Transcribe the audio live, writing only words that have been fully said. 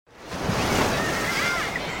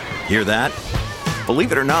Hear that?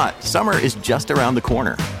 Believe it or not, summer is just around the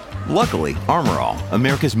corner. Luckily, Armor All,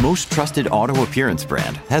 America's most trusted auto appearance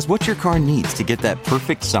brand, has what your car needs to get that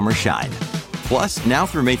perfect summer shine. Plus, now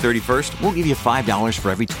through May 31st, we'll give you $5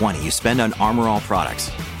 for every $20 you spend on Armor All products.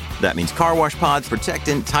 That means car wash pods,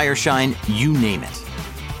 protectant, tire shine, you name it.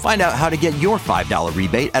 Find out how to get your $5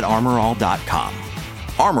 rebate at armorall.com.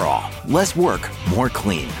 Armor All, less work, more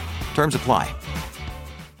clean. Terms apply.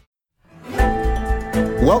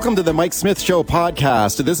 Welcome to the Mike Smith Show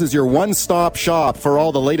podcast. This is your one-stop shop for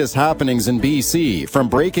all the latest happenings in BC. From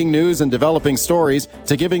breaking news and developing stories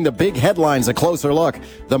to giving the big headlines a closer look,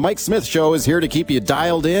 the Mike Smith Show is here to keep you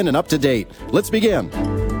dialed in and up to date. Let's begin.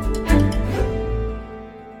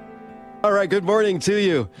 All right, good morning to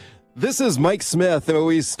you. This is Mike Smith, and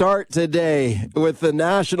we start today with the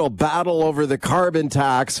national battle over the carbon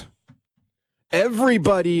tax.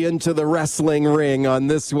 Everybody into the wrestling ring on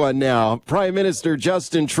this one now. Prime Minister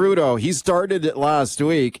Justin Trudeau, he started it last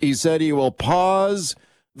week. He said he will pause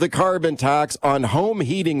the carbon tax on home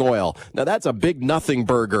heating oil. Now, that's a big nothing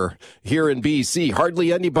burger here in BC.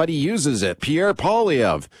 Hardly anybody uses it. Pierre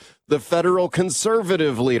Poilievre, the federal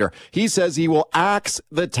conservative leader, he says he will axe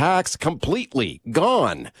the tax completely.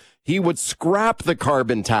 Gone. He would scrap the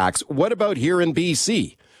carbon tax. What about here in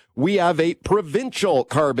BC? We have a provincial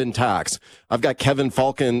carbon tax. I've got Kevin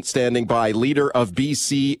Falcon standing by, leader of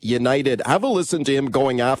BC United. Have a listen to him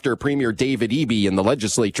going after Premier David Eby in the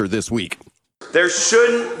legislature this week. There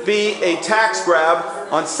shouldn't be a tax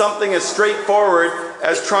grab on something as straightforward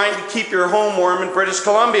as trying to keep your home warm in British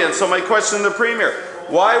Columbia. And so my question to the Premier,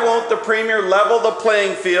 why won't the Premier level the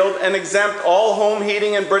playing field and exempt all home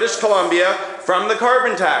heating in British Columbia from the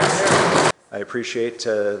carbon tax? I appreciate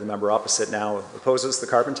the member opposite now opposes the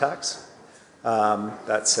carbon tax.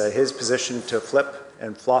 That's his position to flip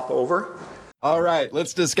and flop over. All right,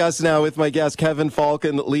 let's discuss now with my guest, Kevin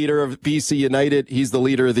Falcon, leader of BC United. He's the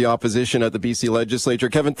leader of the opposition at the BC legislature.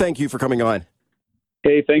 Kevin, thank you for coming on.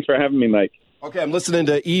 Hey, thanks for having me, Mike. Okay, I'm listening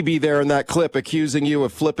to Eby there in that clip accusing you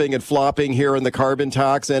of flipping and flopping here in the carbon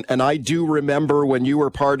tax. And I do remember when you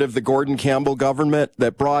were part of the Gordon Campbell government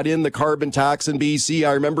that brought in the carbon tax in BC.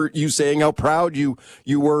 I remember you saying how proud you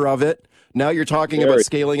were of it. Now you're talking about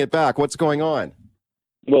scaling it back. What's going on?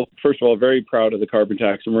 Well, first of all, very proud of the carbon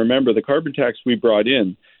tax. And remember, the carbon tax we brought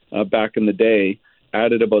in back in the day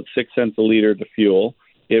added about 6 cents a liter to fuel.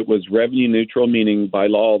 It was revenue neutral, meaning by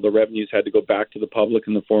law, the revenues had to go back to the public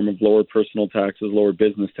in the form of lower personal taxes, lower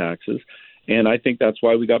business taxes. And I think that's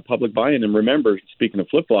why we got public buy-in. And remember, speaking of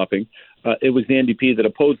flip-flopping, it was the NDP that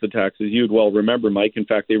opposed the tax, as you'd well remember, Mike. In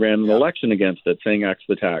fact, they ran an election against it, saying axe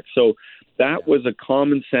the tax. So that was a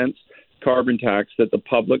common sense carbon tax that the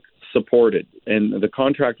public supported. And the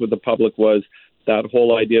contract with the public was that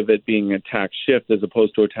whole idea of it being a tax shift as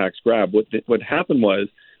opposed to a tax grab. What happened was,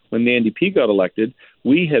 when the NDP got elected,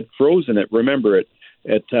 we had frozen it, remember it,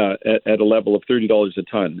 at a level of $30 a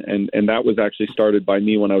ton. And that was actually started by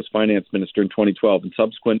me when I was finance minister in 2012. And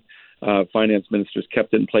subsequent finance ministers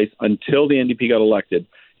kept it in place until the NDP got elected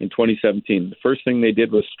in 2017. The first thing they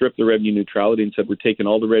did was strip the revenue neutrality and said, we're taking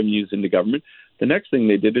all the revenues into government. The next thing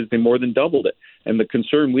they did is they more than doubled it. And the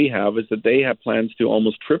concern we have is that they have plans to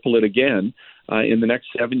almost triple it again in the next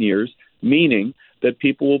 7 years, meaning that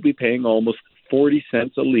people will be paying almost 40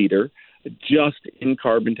 cents a liter just in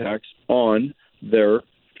carbon tax on their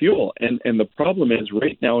fuel. And the problem is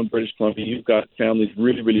right now in British Columbia, you've got families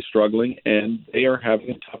really, really struggling, and they are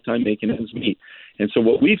having a tough time making ends meet. And so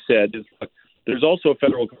what we've said is, look, there's also a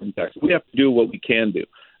federal carbon tax. We have to do what we can do.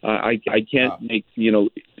 I can't make,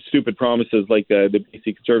 stupid promises like the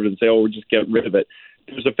BC Conservatives and say, we'll just get rid of it.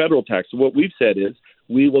 There's a federal tax. So what we've said is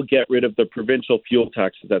we will get rid of the provincial fuel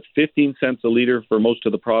taxes. That's 15 cents a liter for most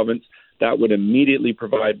of the province. That would immediately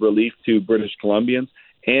provide relief to British Columbians.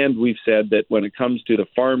 And we've said that when it comes to the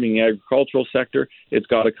farming agricultural sector, it's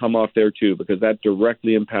got to come off there too, because that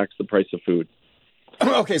directly impacts the price of food.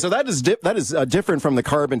 Okay, so that is different from the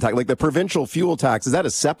carbon tax, like the provincial fuel tax. Is that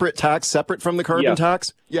a separate tax, separate from the carbon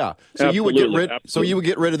tax? Yeah. So absolutely, you would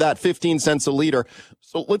get rid of that 15 cents a liter.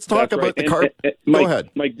 So let's talk about the carbon. Go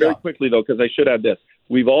ahead, Mike. Very quickly though, because I should add this.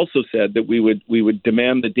 We've also said that we would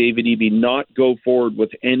demand that David Eby not go forward with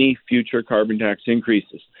any future carbon tax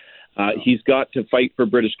increases. He's got to fight for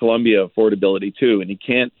British Columbia affordability too, and he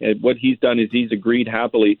can't. What he's done is he's agreed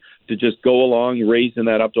happily to just go along, raising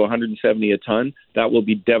that up to 170 a ton. That will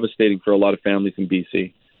be devastating for a lot of families in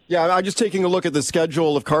BC. Yeah, I'm just taking a look at the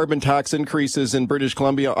schedule of carbon tax increases in British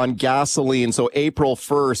Columbia on gasoline. So April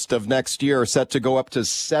 1st of next year, set to go up to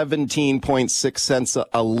 17.6 cents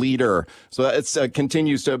a liter. So it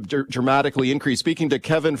continues to dramatically increase. Speaking to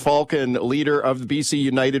Kevin Falcon, leader of the BC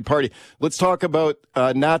United Party, let's talk about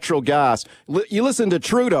natural gas. You listen to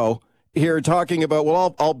Trudeau here talking about,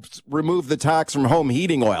 well, I'll remove the tax from home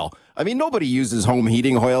heating oil. I mean, nobody uses home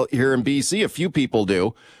heating oil here in BC. A few people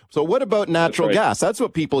do. So what about natural gas? That's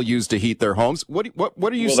what people use to heat their homes. What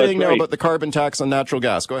are you saying now about the carbon tax on natural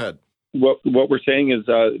gas? Go ahead. What we're saying is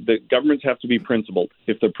the governments have to be principled.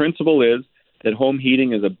 If the principle is that home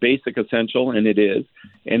heating is a basic essential, and it is,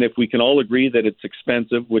 and if we can all agree that it's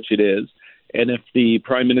expensive, which it is, and if the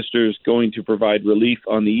Prime Minister is going to provide relief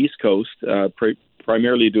on the East Coast,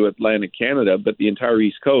 primarily to Atlantic Canada, but the entire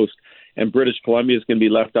East Coast, and British Columbia is going to be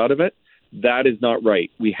left out of it, that is not right.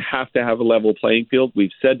 We have to have a level playing field.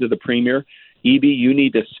 We've said to the Premier, EB, you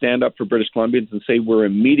need to stand up for British Columbians and say we're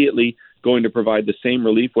immediately going to provide the same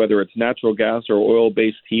relief, whether it's natural gas or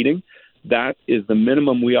oil-based heating. That is the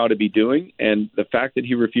minimum we ought to be doing. And the fact that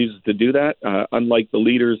he refuses to do that, unlike the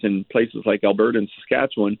leaders in places like Alberta and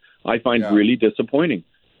Saskatchewan, I find really disappointing.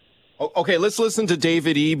 Okay, let's listen to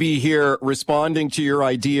David Eby here responding to your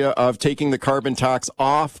idea of taking the carbon tax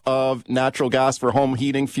off of natural gas for home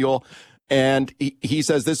heating fuel. And he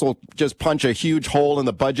says this will just punch a huge hole in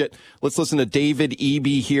the budget. Let's listen to David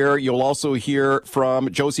Eby here. You'll also hear from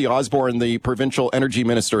Josie Osborne, the provincial energy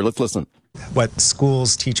minister. Let's listen. What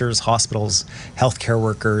schools, teachers, hospitals, healthcare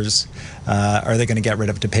workers are they going to get rid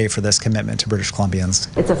of to pay for this commitment to British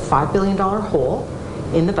Columbians? It's a $5 billion hole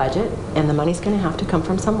in the budget, and the money's going to have to come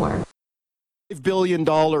from somewhere. $5 billion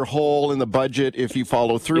hole in the budget if you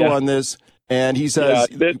follow through on this. And he says,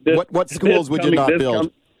 what schools would you not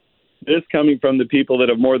build? This coming from the people that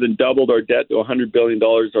have more than doubled our debt to $100 billion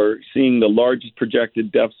are seeing the largest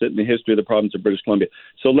projected deficit in the history of the province of British Columbia.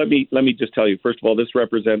 So let me just tell you, first of all, this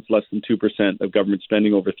represents less than 2% of government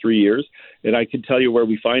spending over 3 years. And I can tell you where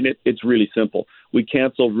we find it. It's really simple. We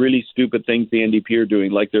cancel really stupid things the NDP are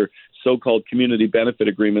doing, like their so-called community benefit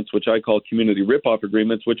agreements, which I call community rip-off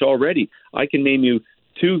agreements, which already I can name you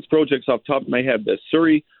two projects off the top of my head. The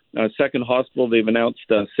Surrey Second Hospital, they've announced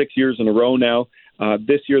 6 years in a row now.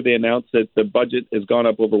 This year they announced that the budget has gone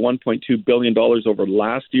up over $1.2 billion over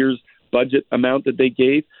last year's budget amount that they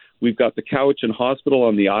gave. We've got the Cowichan Hospital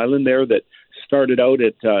on the island there that started out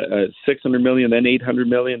at $600 million, then $800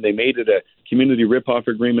 million. They made it a community rip-off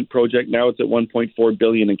agreement project. Now it's at $1.4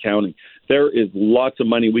 billion and counting. There is lots of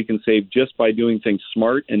money we can save just by doing things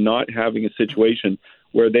smart and not having a situation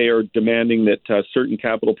where they are demanding that certain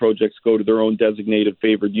capital projects go to their own designated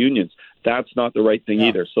favored unions. That's not the right thing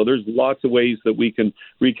either. So there's lots of ways that we can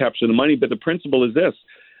recapture the money. But the principle is this.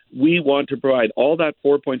 We want to provide all that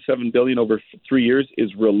 $4.7 billion over 3 years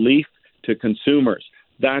is relief to consumers.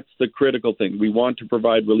 That's the critical thing. We want to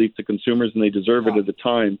provide relief to consumers, and they deserve it at a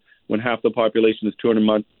time when half the population is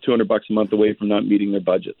 $200 a month away from not meeting their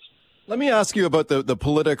budgets. Let me ask you about the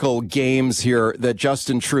political games here that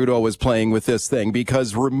Justin Trudeau was playing with this thing,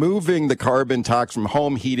 because removing the carbon tax from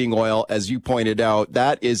home heating oil, as you pointed out,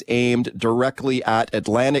 that is aimed directly at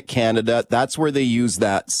Atlantic Canada. That's where they use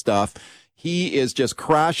that stuff. He is just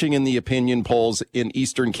crashing in the opinion polls in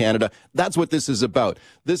Eastern Canada. That's what this is about.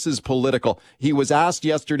 This is political. He was asked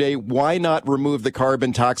yesterday, why not remove the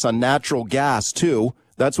carbon tax on natural gas too?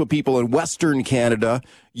 That's what people in Western Canada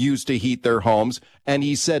use to heat their homes. And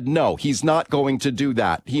he said, no, he's not going to do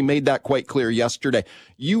that. He made that quite clear yesterday.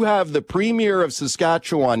 You have the Premier of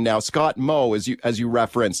Saskatchewan now, Scott Moe, as you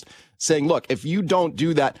referenced, saying, look, if you don't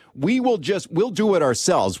do that, we'll do it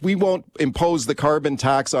ourselves. We won't impose the carbon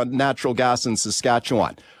tax on natural gas in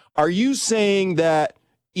Saskatchewan. Are you saying that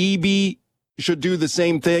EB should do the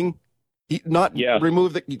same thing?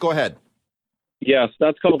 Remove the, go ahead. Yes,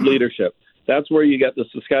 that's called leadership. That's where you get the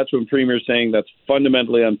Saskatchewan Premier saying that's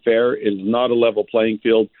fundamentally unfair. It is not a level playing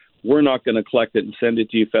field. We're not going to collect it and send it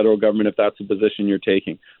to you, federal government, if that's the position you're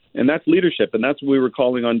taking. And that's leadership, and that's what we were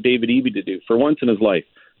calling on David Eby to do for once in his life.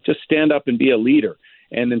 Just stand up and be a leader.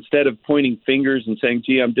 And instead of pointing fingers and saying,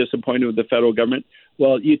 gee, I'm disappointed with the federal government,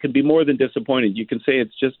 well, you can be more than disappointed. You can say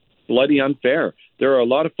it's just bloody unfair. There are a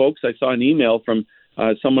lot of folks. I saw an email from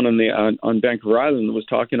someone on Vancouver Island that was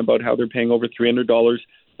talking about how they're paying over $300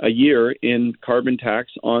 a year in carbon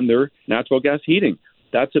tax on their natural gas heating.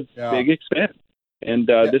 That's a big expense. And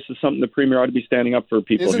this is something the Premier ought to be standing up for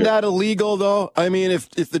people. Isn't that illegal, though? I mean, if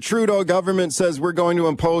the Trudeau government says we're going to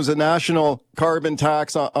impose a national carbon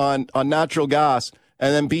tax on natural gas,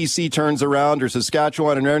 and then BC turns around, or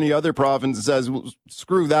Saskatchewan or any other province, and says, well,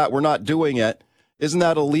 screw that, we're not doing it, isn't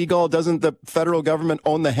that illegal? Doesn't the federal government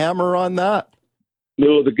own the hammer on that?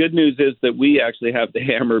 No, the good news is that we actually have the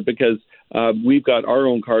hammer because we've got our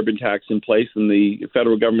own carbon tax in place, and the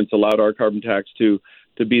federal government's allowed our carbon tax to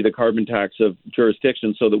be the carbon tax of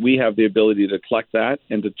jurisdiction so that we have the ability to collect that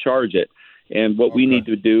and to charge it. And what we need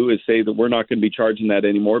to do is say that we're not going to be charging that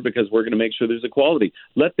anymore because we're going to make sure there's equality.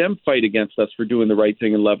 Let them fight against us for doing the right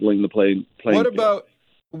thing and leveling the playing field.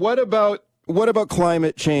 What about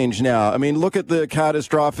climate change now? I mean, look at the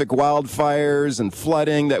catastrophic wildfires and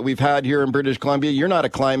flooding that we've had here in British Columbia. You're not a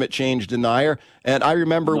climate change denier. And I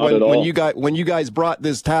remember when you guys brought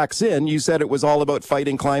this tax in, you said it was all about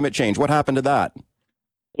fighting climate change. What happened to that?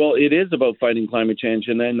 Well, it is about fighting climate change,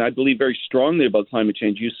 and then I believe very strongly about climate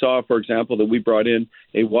change. You saw, for example, that we brought in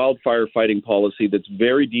a wildfire fighting policy that's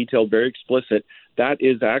very detailed, very explicit. That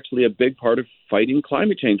is actually a big part of fighting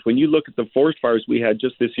climate change. When you look at the forest fires we had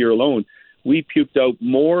just this year alone, we puked out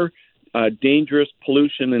more dangerous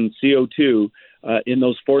pollution and CO2 in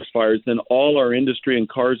those forest fires than all our industry and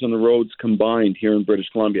cars on the roads combined here in British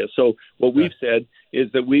Columbia. So what we've said is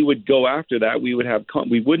that we would go after that. We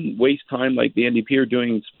wouldn't waste time like the NDP are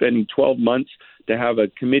doing, spending 12 months to have a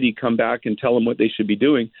committee come back and tell them what they should be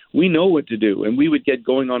doing. We know what to do, and we would get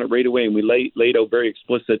going on it right away, and we laid out very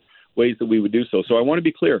explicit ways that we would do so. So I want to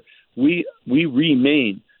be clear. We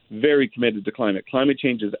remain very committed to climate. Climate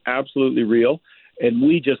change is absolutely real. And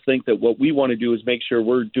we just think that what we want to do is make sure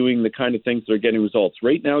we're doing the kind of things that are getting results.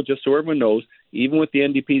 Right now, just so everyone knows, even with the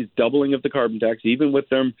NDP's doubling of the carbon tax, even with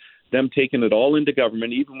them taking it all into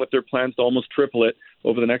government, even with their plans to almost triple it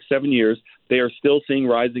over the next 7 years, they are still seeing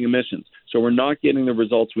rising emissions. So we're not getting the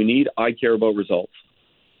results we need. I care about results.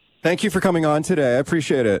 Thank you for coming on today. I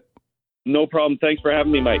appreciate it. No problem. Thanks for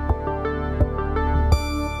having me, Mike.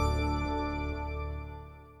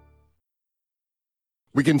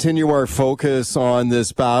 We continue our focus on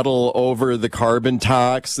this battle over the carbon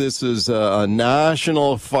tax. This is a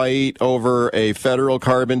national fight over a federal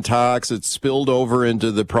carbon tax. It's spilled over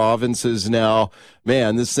into the provinces now.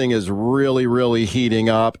 Man, this thing is really, really heating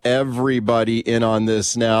up. Everybody in on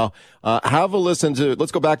this now. Have a listen to it.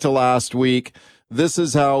 Let's go back to last week. This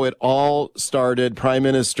is how it all started. Prime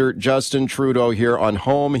Minister Justin Trudeau here on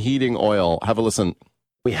home heating oil. Have a listen.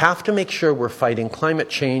 We have to make sure we're fighting climate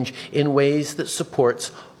change in ways that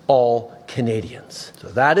supports all Canadians. So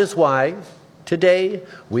that is why today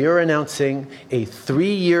we are announcing a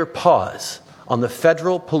 3-year pause on the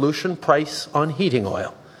federal pollution price on heating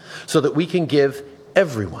oil so that we can give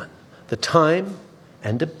everyone the time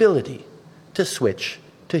and ability to switch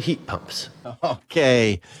to heat pumps.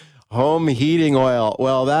 Okay. Home heating oil.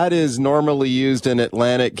 Well, that is normally used in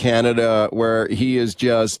Atlantic Canada, where he is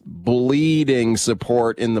just bleeding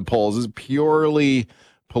support in the polls. This is purely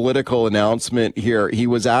political announcement here. He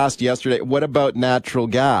was asked yesterday, what about natural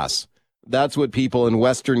gas? That's what people in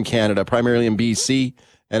Western Canada, primarily in BC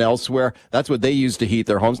and elsewhere, that's what they use to heat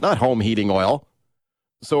their homes, not home heating oil.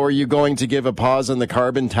 So are you going to give a pause on the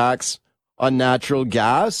carbon tax on natural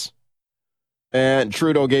gas? And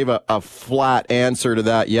Trudeau gave a flat answer to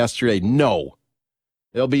that yesterday. No.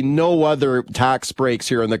 There'll be no other tax breaks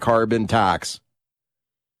here in the carbon tax.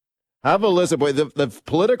 Have a listen. Boy, the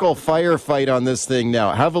political firefight on this thing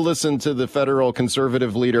now. Have a listen to the federal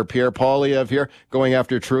conservative leader, Pierre Poilievre, here, going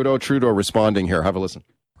after Trudeau. Trudeau responding here. Have a listen.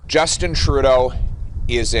 Justin Trudeau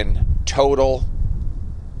is in total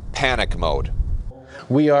panic mode.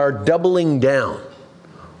 We are doubling down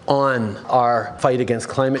on our fight against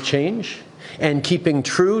climate change and keeping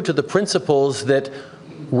true to the principles that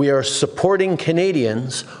we are supporting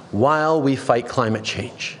Canadians while we fight climate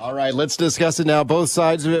change. All right, let's discuss it now. Both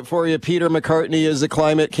sides of it for you. Peter McCartney is a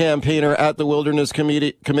climate campaigner at the Wilderness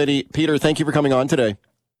Committee. Peter, thank you for coming on today.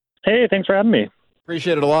 Hey, thanks for having me.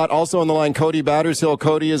 Appreciate it a lot. Also on the line, Cody Battershill.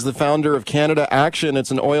 Cody is the founder of Canada Action.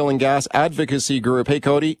 It's an oil and gas advocacy group. Hey,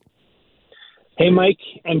 Cody. Hey, Mike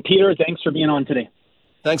and Peter. Thanks for being on today.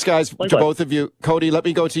 Thanks, guys, to both of you. Cody, let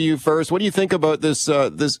me go to you first. What do you think about this?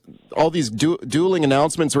 All these dueling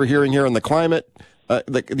announcements we're hearing here on the climate,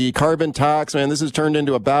 the carbon tax? Man, this has turned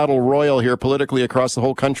into a battle royal here politically across the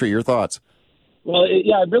whole country. Your thoughts? Well, it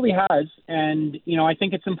really has. And, I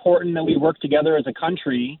think it's important that we work together as a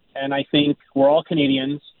country. And I think we're all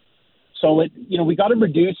Canadians. So, we got to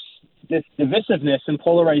reduce this divisiveness and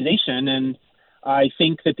polarization. And I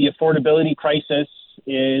think that the affordability crisis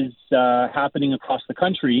is happening across the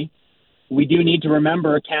country. We do need to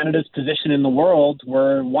remember Canada's position in the world.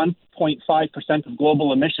 We're 1.5% of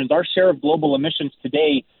global emissions. Our share of global emissions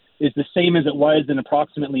today is the same as it was in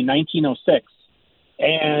approximately 1906.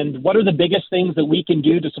 And what are the biggest things that we can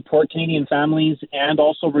do to support Canadian families and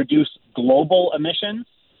also reduce global emissions?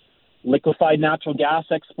 Liquefied natural gas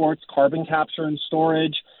exports, carbon capture and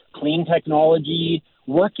storage, clean technology,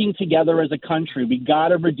 working together as a country, we got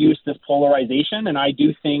to reduce this polarization. And I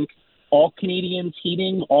do think all Canadians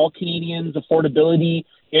heating, all Canadians affordability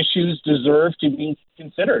issues deserve to be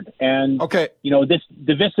considered. And, this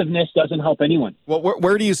divisiveness doesn't help anyone. Well,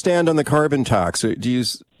 where do you stand on the carbon tax? Do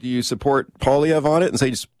you support Poilievre on it and say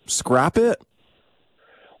just scrap it?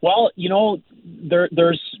 Well,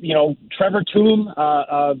 there's Trevor Toom,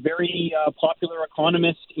 a very popular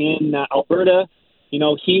economist in Alberta.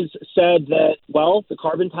 He's said that, the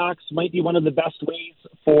carbon tax might be one of the best ways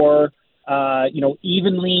for,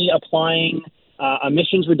 evenly applying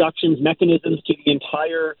emissions reductions mechanisms to the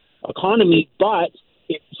entire economy. But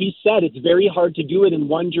he said it's very hard to do it in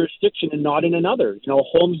one jurisdiction and not in another.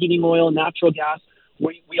 Home heating oil, natural gas.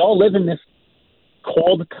 We all live in this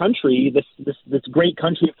cold country, this great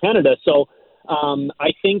country of Canada. So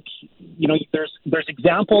I think, there's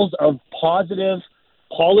examples of positive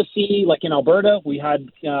policy, like in Alberta. We had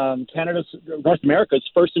North America's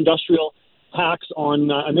first industrial tax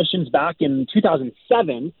on emissions back in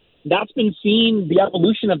 2007. That's been seen, the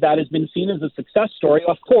evolution of that has been seen as a success story.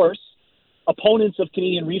 Of course, opponents of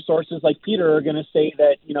Canadian resources like Peter are going to say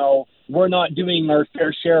that, we're not doing our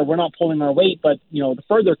fair share, we're not pulling our weight, but, the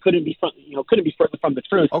further couldn't be further from the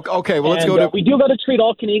truth. Okay, well, let's go to... we do got to treat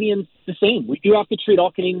all Canadians the same. We do have to treat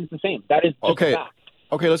all Canadians the same. That is just a fact.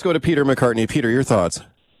 Okay, let's go to Peter McCartney. Peter, your thoughts?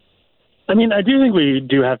 I mean, I do think we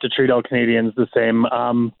do have to treat all Canadians the same.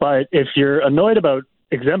 But if you're annoyed about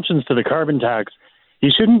exemptions to the carbon tax, you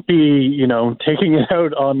shouldn't be, taking it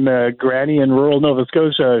out on the granny in rural Nova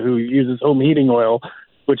Scotia who uses home heating oil,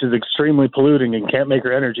 which is extremely polluting and can't make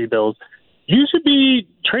her energy bills. You should be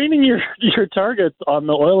training your targets on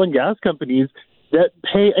the oil and gas companies that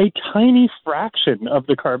pay a tiny fraction of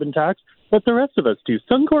the carbon tax that the rest of us do.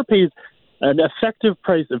 Suncor pays an effective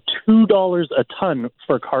price of $2 a ton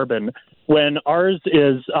for carbon when ours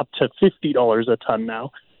is up to $50 a ton now.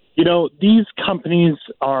 These companies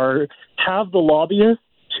have the lobbyists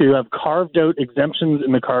to have carved out exemptions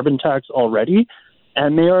in the carbon tax already,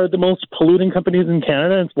 and they are the most polluting companies in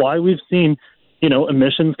Canada. It's why we've seen,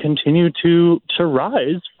 emissions continue to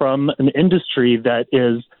rise from an industry that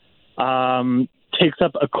is takes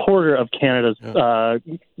up a quarter of Canada's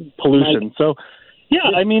pollution. So,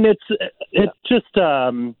 I mean, it's just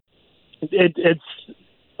it's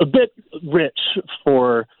a bit rich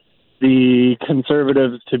for the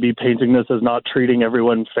Conservatives to be painting this as not treating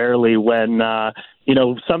everyone fairly when,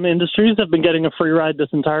 some industries have been getting a free ride this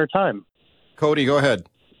entire time. Cody, go ahead.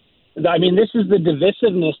 I mean, this is the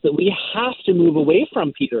divisiveness that we have to move away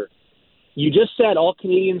from, Peter. You just said all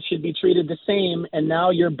Canadians should be treated the same, and now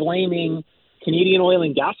you're blaming Canadian oil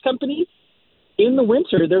and gas companies. In the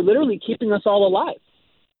winter, they're literally keeping us all alive.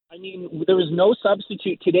 I mean, there is no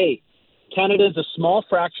substitute today. Canada is a small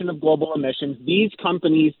fraction of global emissions. These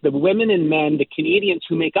companies, the women and men, the Canadians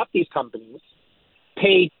who make up these companies,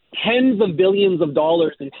 pay tens of billions of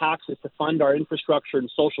dollars in taxes to fund our infrastructure and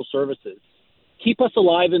social services. Keep us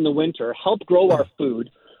alive in the winter, help grow our food.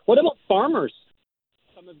 What about farmers?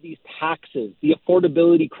 Some of these taxes, the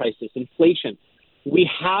affordability crisis, inflation. We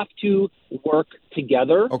have to work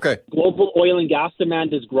together. Okay. Global oil and gas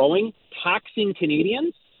demand is growing. Taxing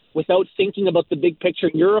Canadians without thinking about the big picture.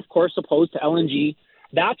 You're, of course, opposed to LNG.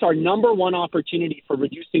 That's our number one opportunity for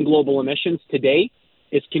reducing global emissions today,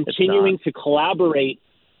 is continuing to collaborate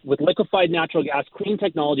with liquefied natural gas, clean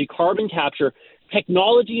technology, carbon capture,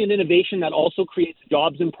 technology and innovation that also creates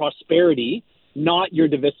jobs and prosperity, not your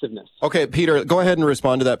divisiveness. Okay, Peter, go ahead and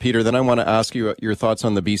respond to that, Peter. Then I want to ask you your thoughts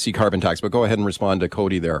on the BC carbon tax, but go ahead and respond to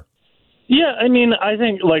Cody there. Yeah, I mean, I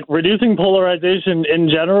think reducing polarization in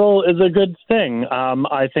general is a good thing.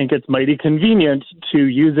 I think it's mighty convenient to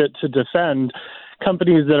use it to defend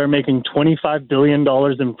companies that are making $25 billion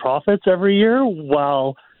in profits every year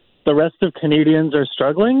while the rest of Canadians are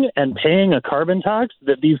struggling and paying a carbon tax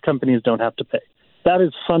that these companies don't have to pay. That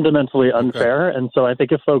is fundamentally unfair. Okay. And so I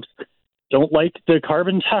think if folks don't like the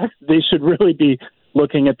carbon tax, they should really be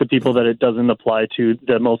looking at the people that it doesn't apply to,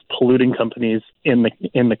 the most polluting companies in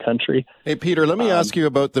the country. Hey, Peter, let me ask you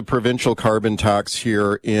about the provincial carbon tax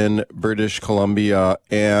here in British Columbia.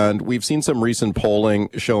 And we've seen some recent polling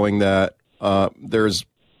showing that there's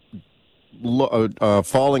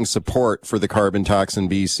falling support for the carbon tax in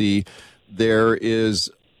BC. There is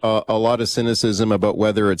a lot of cynicism about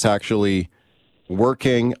whether it's actually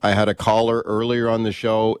working. I had a caller earlier on the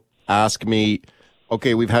show ask me,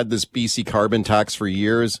 okay, we've had this BC carbon tax for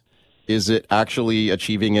years. Is it actually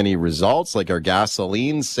achieving any results? Like, are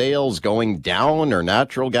gasoline sales going down, or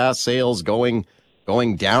natural gas sales going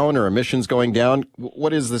down, or emissions going down?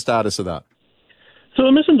 What is the status of that? So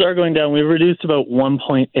emissions are going down. We've reduced about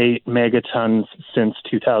 1.8 megatons since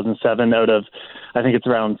 2007 out of I think it's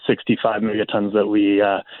around 65 megatons that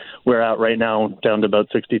we're at right now, down to about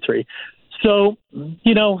 63. So,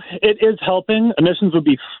 it is helping. Emissions would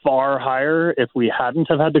be far higher if we hadn't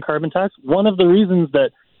have had the carbon tax. One of the reasons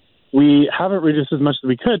that we haven't reduced as much as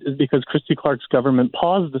we could is because Christy Clark's government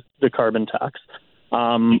paused the carbon tax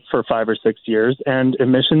for 5 or 6 years, and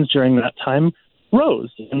emissions during that time rose.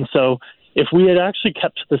 And so if we had actually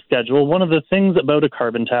kept to the schedule, one of the things about a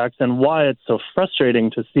carbon tax and why it's so frustrating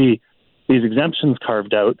to see these exemptions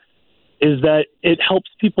carved out is that it helps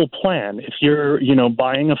people plan. If you're,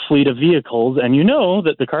 buying a fleet of vehicles and you know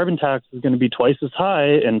that the carbon tax is going to be twice as high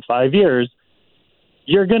in 5 years,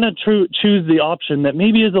 you're going to choose the option that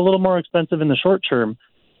maybe is a little more expensive in the short term,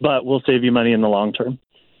 but will save you money in the long term.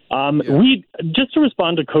 We just to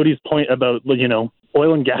respond to Cody's point about,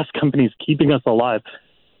 oil and gas companies keeping us alive.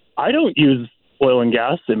 I don't use oil and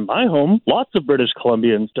gas in my home. Lots of British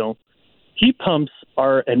Columbians don't. Heat pumps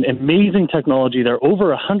are an amazing technology. They're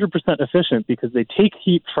over 100% efficient because they take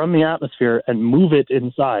heat from the atmosphere and move it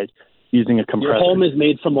inside using a compressor. Your home is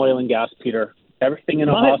made from oil and gas, Peter. Everything in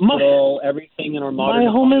a hospital, everything in our modern...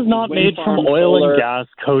 My home is not made from oil and gas,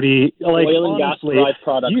 Cody. Oil and gas-derived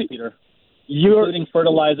products, Peter. Including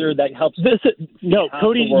fertilizer that helps...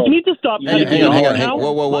 Cody, you need to stop... Hang on.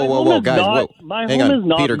 Whoa, guys. My home is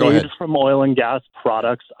not Peter, made from oil and gas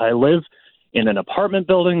products. I live in an apartment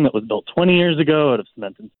building that was built 20 years ago out of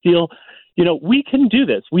cement and steel. We can do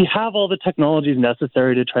this. We have all the technologies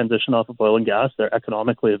necessary to transition off of oil and gas. They're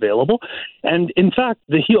economically available. And in fact,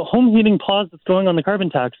 the home heating pause that's going on the carbon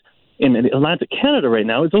tax in Atlantic Canada right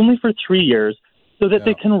now is only for 3 years so that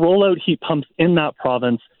they can roll out heat pumps in that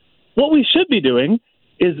province. What we should be doing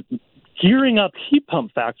is gearing up heat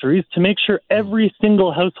pump factories to make sure every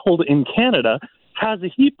single household in Canada has a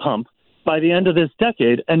heat pump by the end of this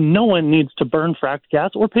decade, and no one needs to burn fracked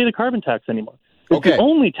gas or pay the carbon tax anymore. It's the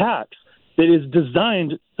only tax that is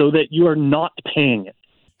designed so that you are not paying it.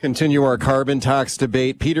 Continue our carbon tax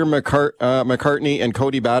debate. Peter McCartney and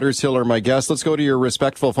Cody Battershill are my guests. Let's go to your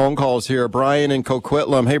respectful phone calls here. Brian in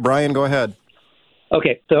Coquitlam. Hey, Brian, go ahead.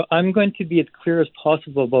 Okay, so I'm going to be as clear as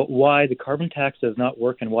possible about why the carbon tax does not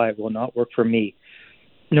work and why it will not work for me.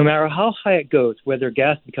 No matter how high it goes, whether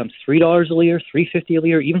gas becomes $3 a liter, $3.50 a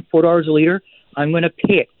liter, even $4 a liter, I'm going to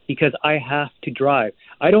pay it because I have to drive.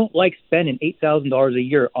 I don't like spending $8,000 a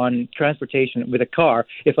year on transportation with a car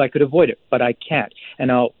if I could avoid it, but I can't. And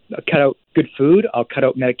I'll cut out good food, I'll cut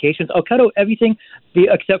out medications, I'll cut out everything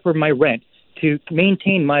except for my rent to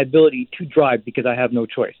maintain my ability to drive because I have no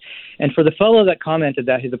choice. And for the fellow that commented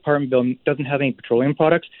that his apartment building doesn't have any petroleum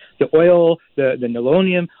products, the oil, the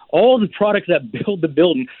nylonium, all the products that build the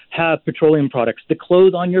building have petroleum products. The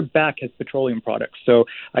clothes on your back has petroleum products. So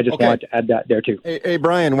I just wanted to add that there too. Hey,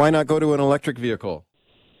 Brian, why not go to an electric vehicle?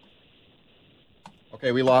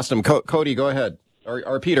 Okay, we lost him. Cody, go ahead.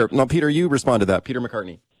 Or Peter. No, Peter, you respond to that. Peter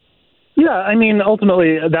McCartney. Yeah, I mean,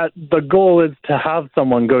 ultimately, that the goal is to have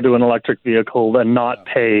someone go to an electric vehicle and not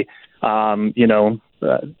pay,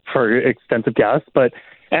 for expensive gas.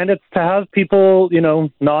 And it's to have people,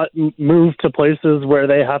 not move to places where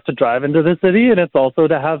they have to drive into the city. And it's also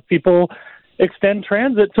to have people extend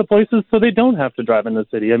transit to places so they don't have to drive in the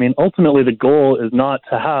city. I mean, ultimately, the goal is not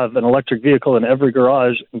to have an electric vehicle in every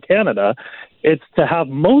garage in Canada. It's to have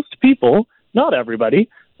most people, not everybody,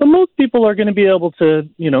 but most people are going to be able to,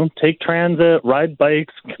 take transit, ride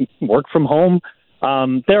bikes, work from home.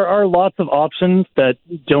 There are lots of options that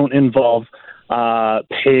don't involve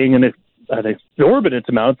paying an exorbitant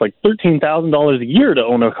amount, like $13,000 a year to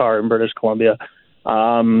own a car in British Columbia.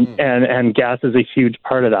 And gas is a huge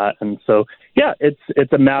part of that. And so, yeah,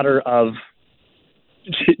 it's a matter of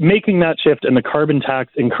making that shift, and the carbon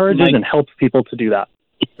tax encourages and helps people to do that.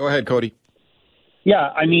 Go ahead, Cody. Yeah,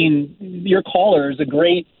 I mean, your caller is a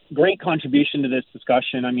great contribution to this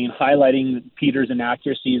discussion. I mean, highlighting Peter's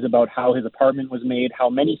inaccuracies about how his apartment was made, how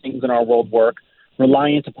many things in our world work,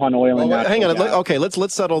 reliant upon oil and natural hang on. gas. Okay,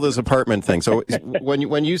 let's settle this apartment thing. So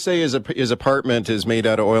when you say his apartment is made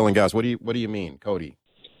out of oil and gas, what do you mean, Cody?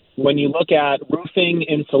 When you look at roofing,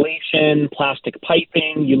 insulation, plastic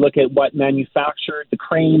piping, you look at what manufactured the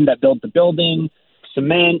crane that built the building,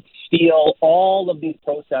 cement, steel, all of these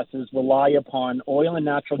processes rely upon oil and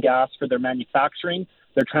natural gas for their manufacturing,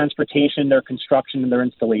 their transportation, their construction, and their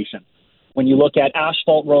installation. When you look at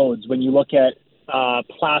asphalt roads, when you look at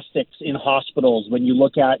plastics in hospitals, when you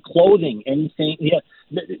look at clothing, anything,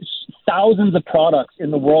 thousands of products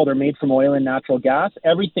in the world are made from oil and natural gas.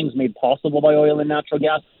 Everything's made possible by oil and natural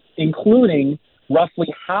gas, including roughly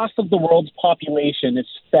half of the world's population is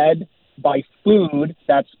fed by food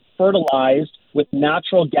that's fertilized with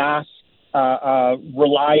natural gas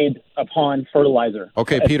relied upon fertilizer.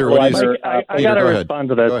 Okay, Peter, what do you say? I got to respond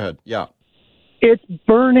to this. Go ahead. Yeah. It's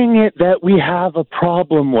burning it that we have a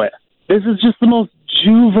problem with. This is just the most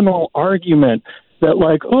juvenile argument that,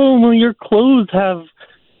 like, oh, well, your clothes have,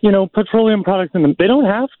 petroleum products in them. They don't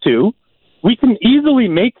have to. We can easily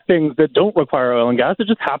make things that don't require oil and gas. It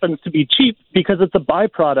just happens to be cheap because it's a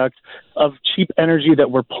byproduct of cheap energy that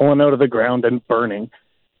we're pulling out of the ground and burning.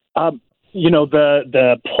 The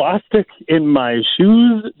plastic in my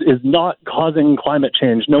shoes is not causing climate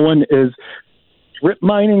change. No one is strip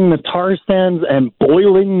mining the tar sands and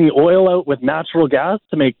boiling the oil out with natural gas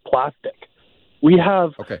to make plastic. We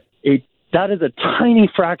have that is a tiny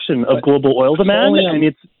fraction of global oil demand,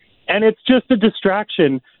 and it's just a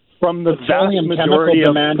distraction from the vast majority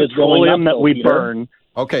of petroleum that we burn.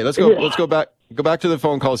 Okay, let's go back to the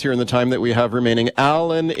phone calls here in the time that we have remaining.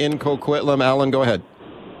 Alan in Coquitlam. Alan, go ahead.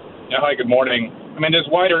 Yeah, hi, good morning. I mean, this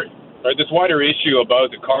wider issue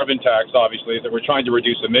about the carbon tax, obviously, is that we're trying to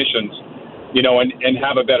reduce emissions, and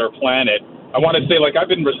have a better planet. I want to say, I've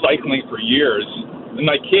been recycling for years, and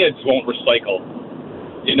my kids won't recycle,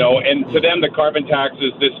 and to them, the carbon tax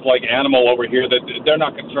is this, animal over here that they're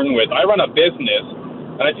not concerned with. I run a business,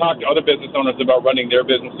 and I talk to other business owners about running their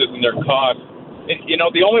businesses and their costs.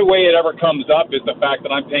 The only way it ever comes up is the fact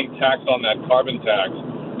that I'm paying tax on that carbon tax.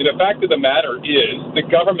 And the fact of the matter is the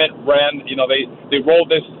government ran, they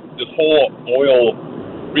rolled this whole oil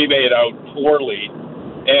rebate out poorly.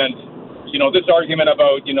 And, this argument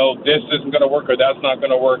about, this isn't going to work or that's not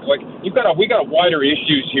going to work. We got wider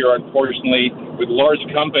issues here, unfortunately, with large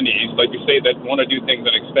companies, like you say, that want to do things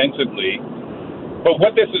inexpensively. But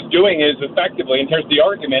what this is doing is effectively, and here's the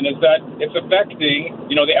argument, is that it's affecting,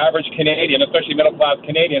 the average Canadian, especially middle-class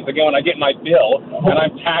Canadians. Again, when I get my bill and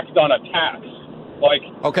I'm taxed on a tax,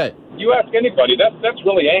 you ask anybody, that's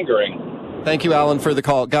really angering. Thank you, Alan, for the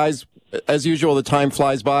call. Guys, as usual, the time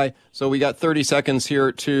flies by, so we got 30 seconds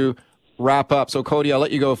here to wrap up. So, Cody, I'll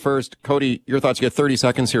let you go first. Cody, your thoughts. You get 30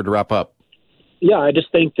 seconds here to wrap up. Yeah, I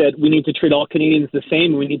just think that we need to treat all Canadians the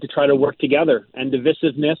same. We need to try to work together. And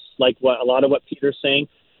divisiveness, like a lot of what Peter's saying,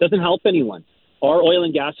 doesn't help anyone. Our oil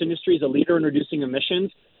and gas industry is a leader in reducing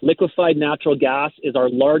emissions. Liquefied natural gas is our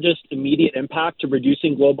largest immediate impact to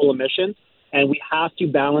reducing global emissions. And we have to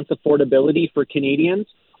balance affordability for Canadians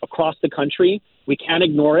across the country. We can't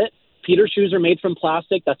ignore it. Peter's shoes are made from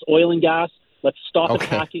plastic. That's oil and gas. Let's stop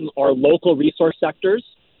attacking our local resource sectors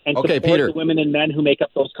and support the women and men who make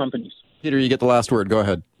up those companies. Peter, you get the last word. Go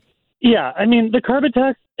ahead. Yeah, I mean, the carbon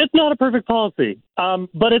tax, it's not a perfect policy,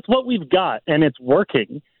 but it's what we've got, and it's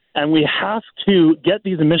working. And we have to get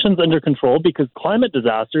these emissions under control because climate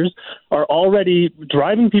disasters are already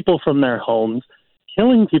driving people from their homes,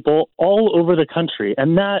 killing people all over the country.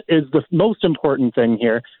 And that is the most important thing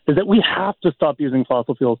here, is that we have to stop using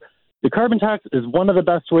fossil fuels. The carbon tax is one of the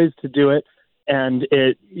best ways to do it. And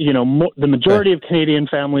the majority of Canadian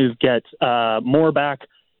families get more back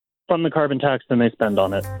from the carbon tax than they spend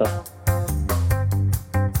on it. So.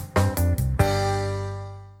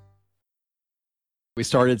 We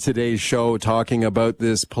started today's show talking about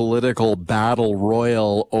this political battle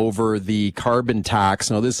royal over the carbon tax.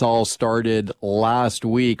 Now, this all started last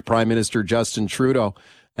week. Prime Minister Justin Trudeau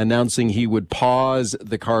announcing he would pause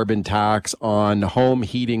the carbon tax on home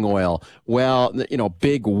heating oil. Well,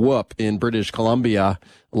 big whoop in British Columbia.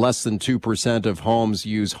 Less than 2% of homes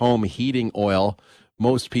use home heating oil.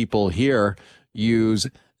 Most people here use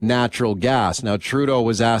natural gas. Now, Trudeau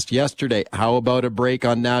was asked yesterday, how about a break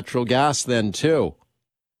on natural gas then, too?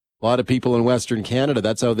 A lot of people in Western Canada,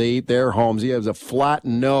 that's how they eat their homes. He has a flat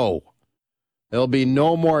no. There'll be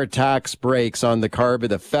no more tax breaks on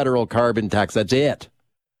the federal carbon tax. That's it.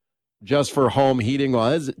 Just for home heating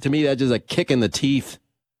oil. To me, that's just a kick in the teeth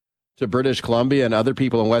to British Columbia and other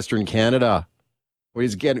people in Western Canada, where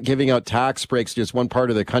he's giving out tax breaks to just one part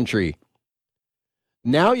of the country.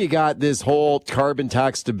 Now you got this whole carbon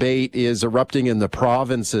tax debate is erupting in the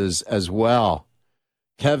provinces as well.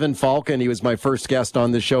 Kevin Falcon, he was my first guest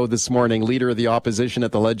on the show this morning, leader of the opposition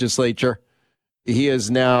at the legislature. He is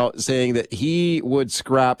now saying that he would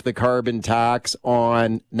scrap the carbon tax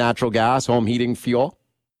on natural gas, home heating fuel.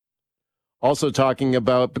 Also talking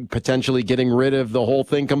about potentially getting rid of the whole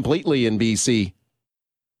thing completely in BC.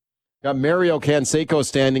 Got Mario Canseco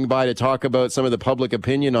standing by to talk about some of the public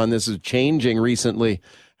opinion on this is changing recently.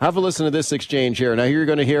 Have a listen to this exchange here. Now, you're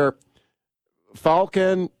going to hear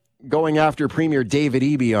Falcon going after Premier David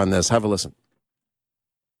Eby on this. Have a listen.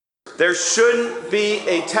 There shouldn't be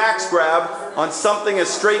a tax grab on something as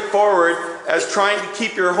straightforward as trying to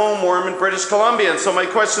keep your home warm in British Columbia. And so my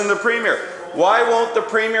question to the Premier, why won't the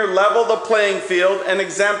Premier level the playing field and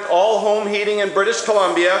exempt all home heating in British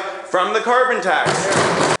Columbia from the carbon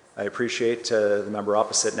tax. I appreciate the member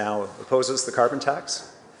opposite now opposes the carbon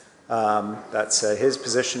tax. That's his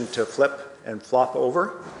position to flip and flop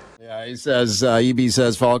over. Yeah, he says, EB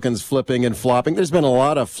says Falcon's flipping and flopping. There's been a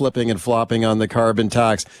lot of flipping and flopping on the carbon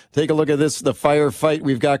tax. Take a look at this, the firefight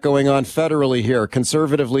we've got going on federally here.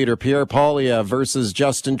 Conservative leader Pierre Poilievre versus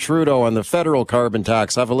Justin Trudeau on the federal carbon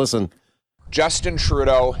tax. Have a listen. Justin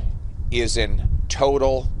Trudeau is in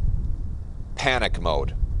total panic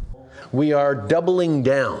mode. We are doubling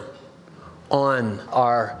down on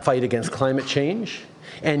our fight against climate change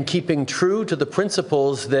and keeping true to the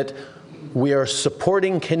principles that we are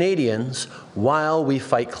supporting Canadians while we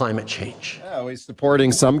fight climate change. Yeah, we're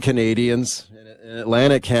supporting some Canadians in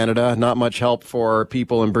Atlantic Canada. Not much help for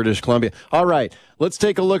people in British Columbia. All right, let's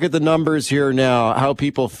take a look at the numbers here now, how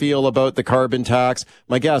people feel about the carbon tax.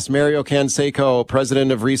 My guest, Mario Canseco,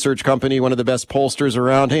 president of Research Company, one of the best pollsters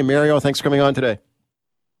around. Hey, Mario, thanks for coming on today.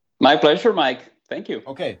 My pleasure, Mike. Thank you.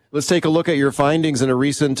 Okay, let's take a look at your findings in a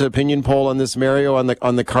recent opinion poll on this, Mario, on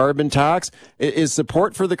the carbon tax. Is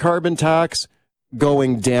support for the carbon tax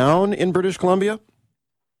going down in British Columbia?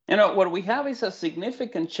 You know, what we have is a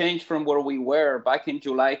significant change from where we were back in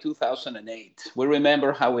July 2008. We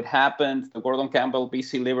remember how it happened, the Gordon Campbell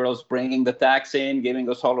BC Liberals bringing the tax in, giving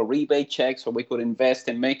us all a rebate check so we could invest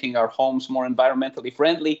in making our homes more environmentally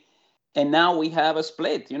friendly. And now we have a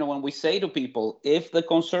split. You know, when we say to people, if the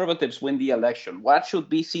Conservatives win the election, what should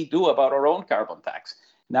BC do about our own carbon tax?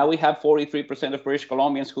 Now we have 43% of British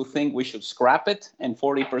Columbians who think we should scrap it and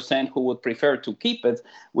 40% who would prefer to keep it,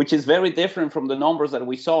 which is very different from the numbers that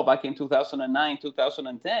we saw back in 2009,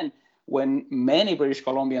 2010, when many British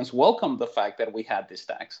Columbians welcomed the fact that we had this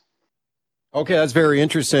tax. Okay, that's very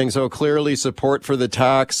interesting. So clearly support for the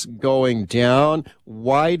tax going down.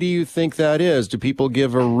 Why do you think that is? Do people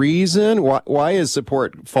give a reason? Why is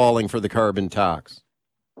support falling for the carbon tax?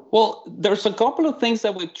 Well, there's a couple of things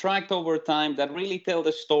that we've tracked over time that really tell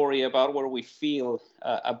the story about where we feel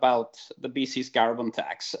about the BC's carbon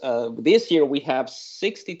tax. This year, we have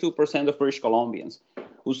 62% of British Columbians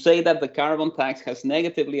who say that the carbon tax has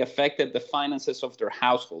negatively affected the finances of their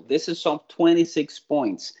household. This is up 26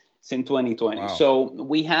 points since 2020. Wow. So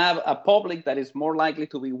we have a public that is more likely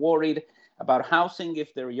to be worried about housing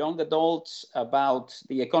if they're young adults, about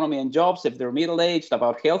the economy and jobs if they're middle-aged,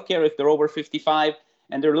 about healthcare if they're over 55,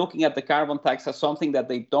 and they're looking at the carbon tax as something that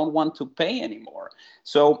they don't want to pay anymore.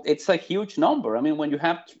 So it's a huge number. I mean, when you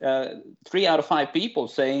have 3 out of 5 people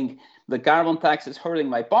saying the carbon tax is hurting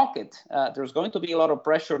my pocket, there's going to be a lot of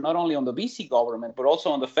pressure not only on the BC government, but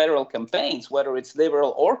also on the federal campaigns, whether it's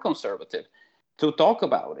Liberal or Conservative, to talk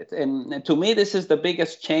about it. And to me, this is the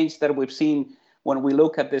biggest change that we've seen when we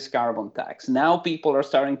look at this carbon tax. Now people are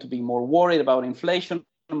starting to be more worried about inflation,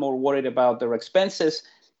 more worried about their expenses,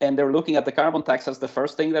 and they're looking at the carbon tax as the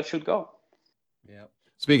first thing that should go. Yeah.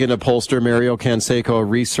 Speaking of pollster, Mario Canseco,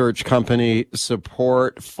 Research Company,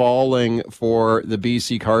 support falling for the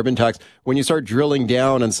BC carbon tax. When you start drilling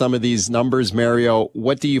down on some of these numbers, Mario,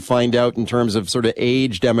 what do you find out in terms of sort of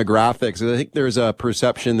age demographics? I think there's a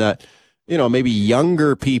perception that, you know, maybe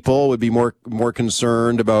younger people would be more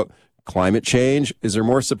concerned about climate change. Is there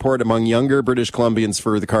more support among younger British Columbians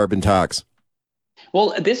for the carbon tax?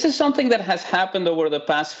 Well, this is something that has happened over the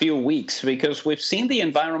past few weeks because we've seen the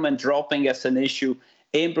environment dropping as an issue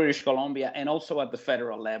in British Columbia and also at the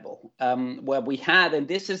federal level. Where we had, and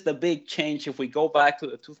this is the big change if we go back to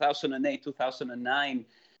the 2008, 2009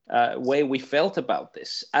 way we felt about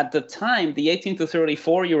this. At the time, the 18 to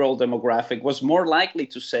 34-year-old demographic was more likely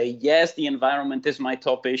to say, yes, the environment is my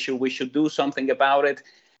top issue. We should do something about it.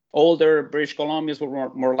 Older British Columbians were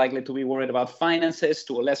more likely to be worried about finances,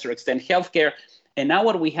 to a lesser extent, healthcare. And now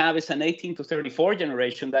what we have is an 18 to 34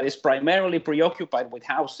 generation that is primarily preoccupied with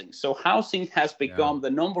housing. So housing has become the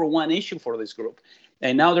number one issue for this group.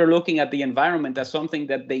 And now they're looking at the environment as something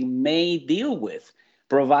that they may deal with,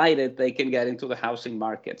 provided they can get into the housing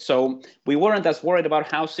market. So we weren't as worried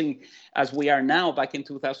about housing as we are now back in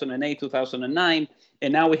 2008, 2009.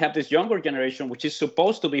 And now we have this younger generation, which is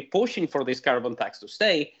supposed to be pushing for this carbon tax to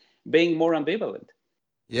stay, being more ambivalent.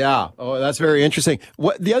 Yeah. Oh, that's very interesting.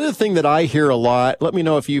 The other thing that I hear a lot, let me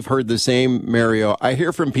know if you've heard the same, Mario. I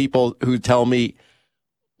hear from people who tell me,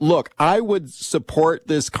 look, I would support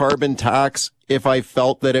this carbon tax if I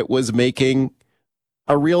felt that it was making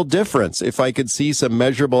a real difference. If I could see some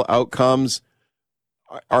measurable outcomes,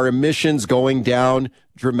 are emissions going down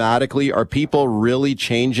dramatically? Are people really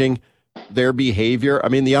changing their behavior? I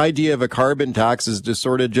mean, the idea of a carbon tax is to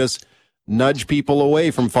sort of just nudge people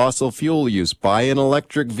away from fossil fuel use. Buy an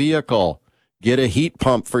electric vehicle. Get a heat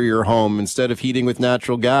pump for your home instead of heating with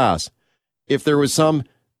natural gas. If there was some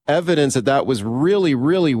evidence that was really,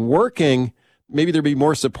 really working, maybe there'd be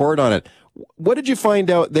more support on it. What did you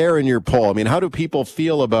find out there in your poll? I mean, how do people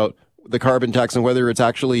feel about the carbon tax and whether it's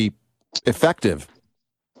actually effective?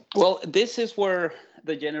 Well, this is where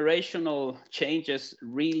the generational changes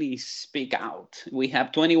really speak out. We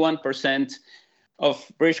have 21%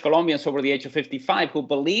 of British Columbians over the age of 55 who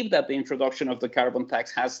believe that the introduction of the carbon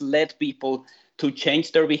tax has led people to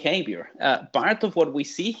change their behavior. Part of what we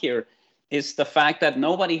see here is the fact that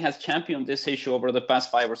nobody has championed this issue over the past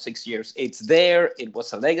 5 or 6 years. It's there. It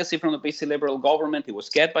was a legacy from the BC Liberal government. It was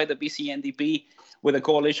kept by the BC NDP with a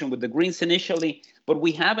coalition with the Greens initially. But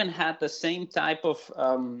we haven't had the same type of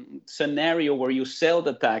scenario where you sell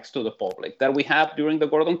the tax to the public that we have during the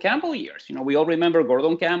Gordon Campbell years. You know, we all remember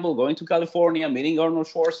Gordon Campbell going to California, meeting Arnold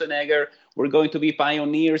Schwarzenegger. We're going to be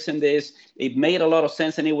pioneers in this. It made a lot of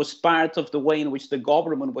sense, and it was part of the way in which the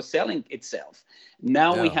government was selling itself.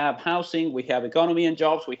 Now we have housing, we have economy and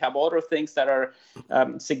jobs, we have other things that are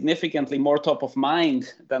significantly more top of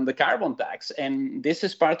mind than the carbon tax. And this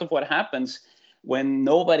is part of what happens when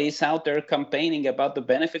nobody's out there campaigning about the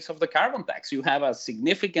benefits of the carbon tax. You have a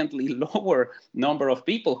significantly lower number of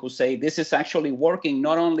people who say this is actually working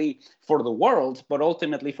not only for the world, but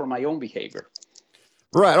ultimately for my own behavior.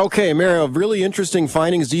 Right. Okay, Mario, really interesting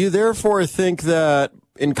findings. Do you therefore think that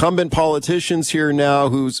incumbent politicians here now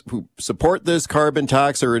who support this carbon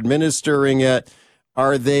tax or administering it,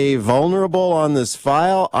 are they vulnerable on this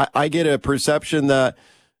file? I get a perception that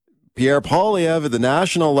Pierre Poilievre at the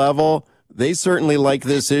national level, they certainly like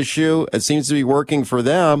this issue. It seems to be working for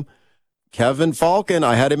them. Kevin Falcon,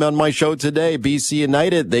 I had him on my show today, BC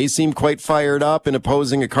United. They seem quite fired up in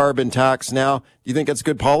opposing a carbon tax now. Do you think that's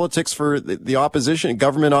good politics for the opposition,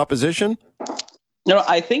 government opposition? No,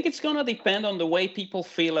 I think it's going to depend on the way people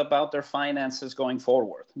feel about their finances going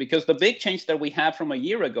forward, because the big change that we had from a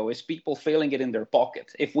year ago is people feeling it in their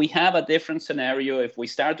pocket. If we have a different scenario, if we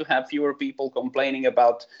start to have fewer people complaining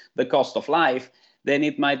about the cost of life, then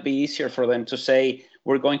it might be easier for them to say,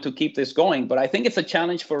 we're going to keep this going. But I think it's a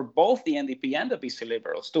challenge for both the NDP and the BC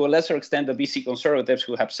Liberals, to a lesser extent the BC Conservatives,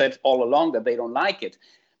 who have said all along that they don't like it.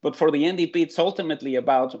 But for the NDP, it's ultimately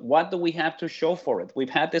about what do we have to show for it. We've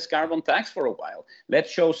had this carbon tax for a while.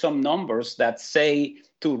 Let's show some numbers that say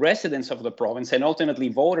to residents of the province and ultimately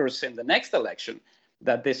voters in the next election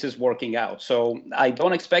that this is working out. So I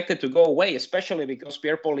don't expect it to go away, especially because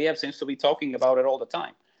Pierre Poilievre seems to be talking about it all the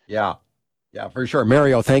time. Yeah, for sure.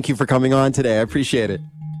 Mario, thank you for coming on today. I appreciate it.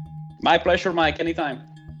 My pleasure, Mike. Anytime.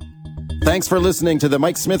 Thanks for listening to the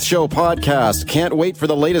Mike Smith Show podcast. Can't wait for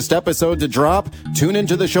the latest episode to drop? Tune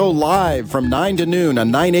into the show live from 9 to noon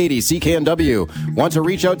on 980 CKNW. Want to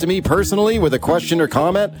reach out to me personally with a question or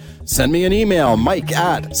comment? Send me an email,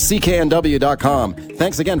 mike@cknw.com.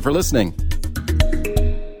 Thanks again for listening.